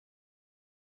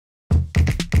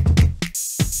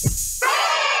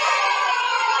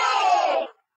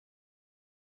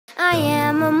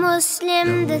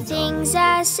Muslim, the things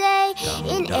I say,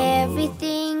 in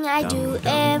everything I do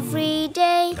every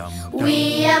day.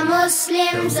 We are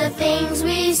Muslims, the things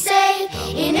we say,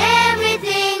 in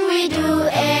everything we do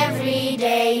every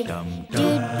day.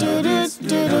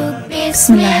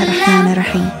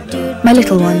 Bismillahirrahmanirrahim. My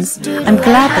little ones, I'm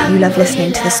glad that you love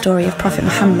listening to the story of Prophet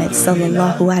Muhammad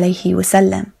sallallahu alayhi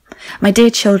wasallam. My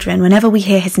dear children, whenever we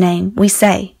hear his name, we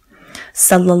say,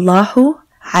 Sallallahu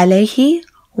alayhi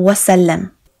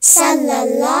wasallam.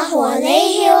 Sallallahu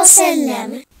alayhi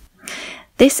wasallam.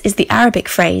 This is the Arabic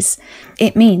phrase.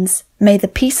 It means, may the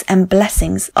peace and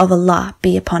blessings of Allah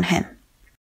be upon him.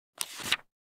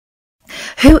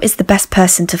 Who is the best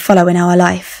person to follow in our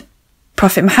life?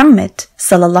 Prophet Muhammad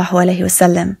sallallahu alayhi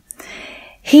wasallam.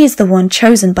 He is the one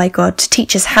chosen by God to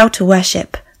teach us how to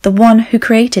worship the one who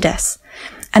created us,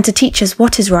 and to teach us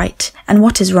what is right and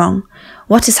what is wrong,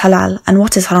 what is halal and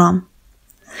what is haram.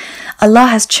 Allah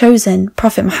has chosen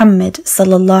Prophet Muhammad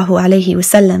sallallahu alayhi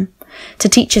wasallam to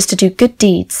teach us to do good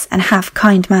deeds and have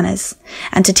kind manners,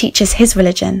 and to teach us his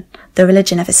religion, the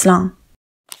religion of Islam.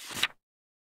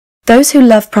 Those who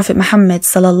love Prophet Muhammad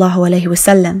sallallahu alayhi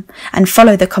wasallam and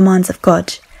follow the commands of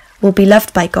God will be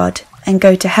loved by God and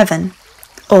go to heaven,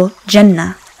 or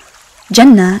Jannah.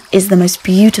 Jannah is the most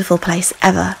beautiful place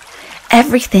ever.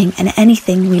 Everything and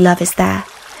anything we love is there.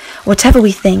 Whatever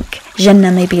we think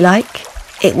Jannah may be like,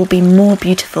 it will be more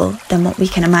beautiful than what we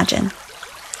can imagine.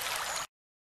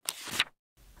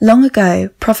 Long ago,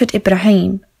 Prophet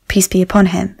Ibrahim, peace be upon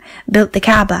him, built the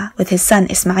Kaaba with his son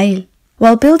Ismail.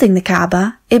 While building the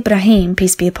Kaaba, Ibrahim,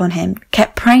 peace be upon him,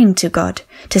 kept praying to God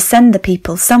to send the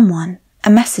people someone, a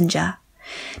messenger,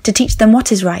 to teach them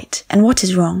what is right and what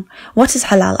is wrong, what is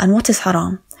halal and what is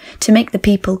haram, to make the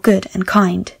people good and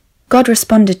kind. God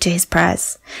responded to his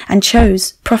prayers and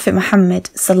chose Prophet Muhammad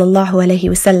sallallahu alayhi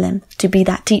wasallam to be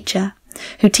that teacher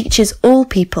who teaches all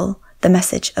people the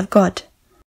message of God.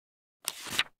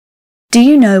 Do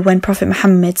you know when Prophet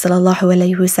Muhammad sallallahu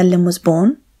alayhi wasallam was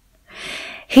born?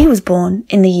 He was born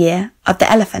in the year of the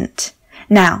elephant.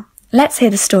 Now, let's hear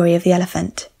the story of the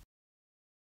elephant.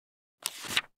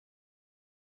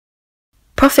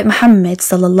 Prophet Muhammad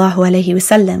sallallahu alayhi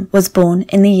wasallam was born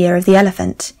in the year of the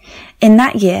elephant. In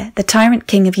that year, the tyrant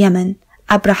king of Yemen,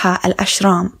 Abraha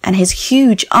al-Ashram, and his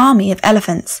huge army of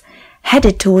elephants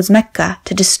headed towards Mecca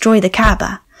to destroy the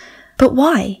Kaaba. But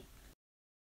why?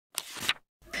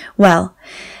 Well,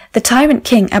 the tyrant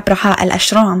king Abraha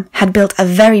al-Ashram had built a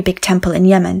very big temple in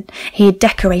Yemen. He had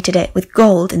decorated it with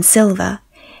gold and silver.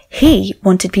 He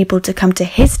wanted people to come to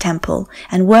his temple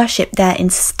and worship there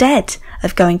instead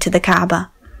of going to the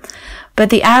Kaaba. But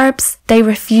the Arabs, they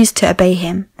refused to obey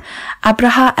him.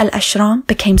 Abraha al-Ashram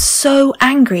became so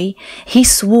angry, he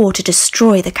swore to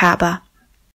destroy the Kaaba.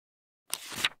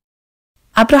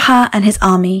 Abraha and his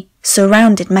army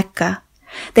surrounded Mecca.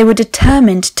 They were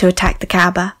determined to attack the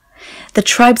Kaaba. The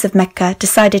tribes of Mecca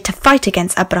decided to fight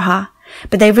against Abraha,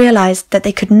 but they realized that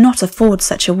they could not afford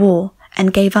such a war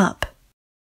and gave up.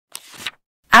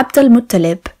 Abd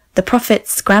al-Muttalib, the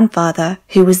Prophet's grandfather,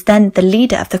 who was then the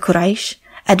leader of the Quraysh,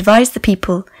 advised the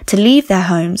people to leave their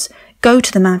homes, go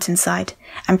to the mountainside,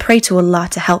 and pray to Allah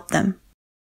to help them.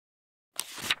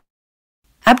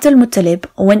 Abd al-Muttalib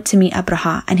went to meet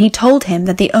Abraha, and he told him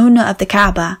that the owner of the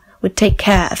Kaaba would take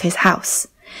care of his house.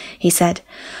 He said,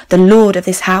 "The Lord of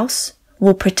this house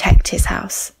will protect his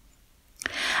house."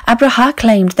 Abraha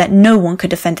claimed that no one could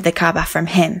defend the Kaaba from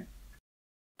him.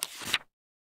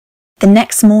 The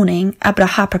next morning,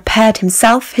 Abraha prepared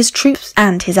himself, his troops,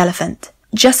 and his elephant.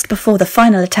 Just before the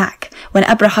final attack, when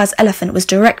Abraha's elephant was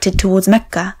directed towards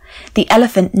Mecca, the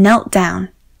elephant knelt down,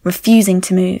 refusing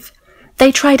to move.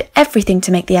 They tried everything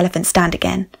to make the elephant stand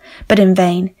again, but in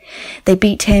vain. They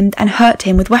beat him and hurt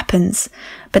him with weapons,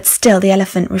 but still the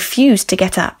elephant refused to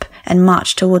get up and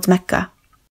march towards Mecca.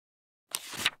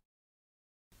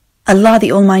 Allah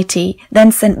the Almighty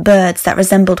then sent birds that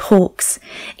resembled hawks.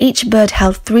 Each bird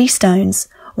held 3 stones,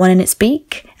 one in its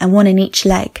beak and one in each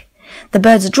leg. The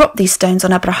birds dropped these stones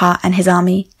on Abraha and his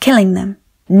army, killing them.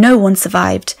 No one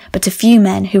survived but a few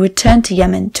men who returned to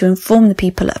Yemen to inform the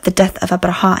people of the death of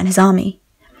Abraha and his army.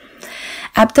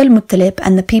 Abd al-Muttalib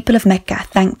and the people of Mecca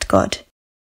thanked God.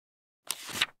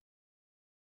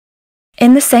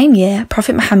 In the same year,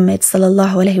 Prophet Muhammad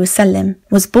sallallahu alaihi wasallam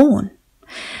was born.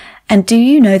 And do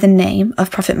you know the name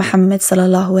of Prophet Muhammad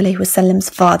sallallahu alaihi wasallam's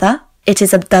father? It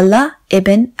is Abdullah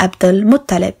ibn Abdul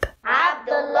Muttalib.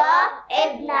 Abdullah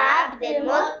ibn Abdul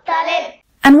Muttalib.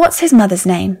 And what's his mother's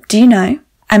name? Do you know?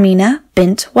 Amina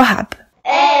bint Wahab.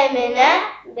 Amina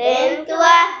bint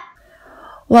Wahab.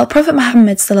 While Prophet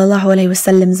Muhammad sallallahu alaihi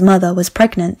wasallam's mother was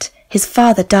pregnant, his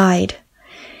father died.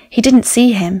 He didn't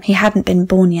see him, he hadn't been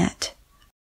born yet.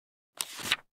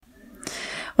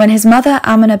 When his mother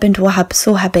Amina bint Wahab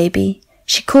saw her baby,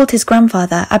 she called his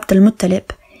grandfather Abd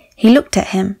al-Muttalib. He looked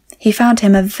at him. He found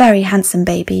him a very handsome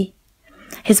baby.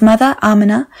 His mother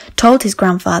Amina told his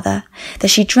grandfather that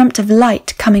she dreamt of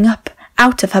light coming up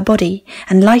out of her body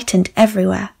and lightened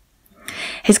everywhere.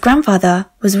 His grandfather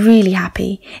was really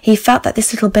happy. He felt that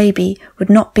this little baby would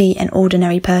not be an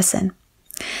ordinary person.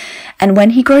 And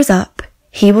when he grows up,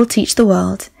 he will teach the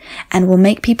world and will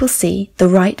make people see the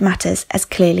right matters as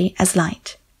clearly as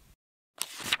light.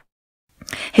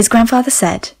 His grandfather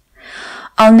said,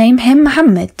 "I'll name him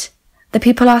Mohammed." The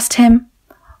people asked him,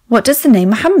 "What does the name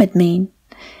Mohammed mean?"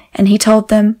 And he told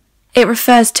them, "It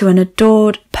refers to an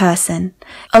adored person.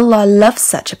 Allah loves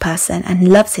such a person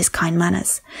and loves his kind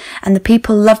manners, and the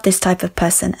people love this type of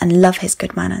person and love his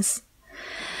good manners."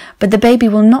 But the baby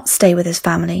will not stay with his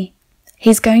family.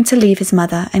 He's going to leave his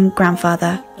mother and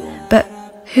grandfather, but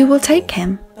who will take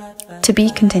him? To be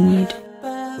continued.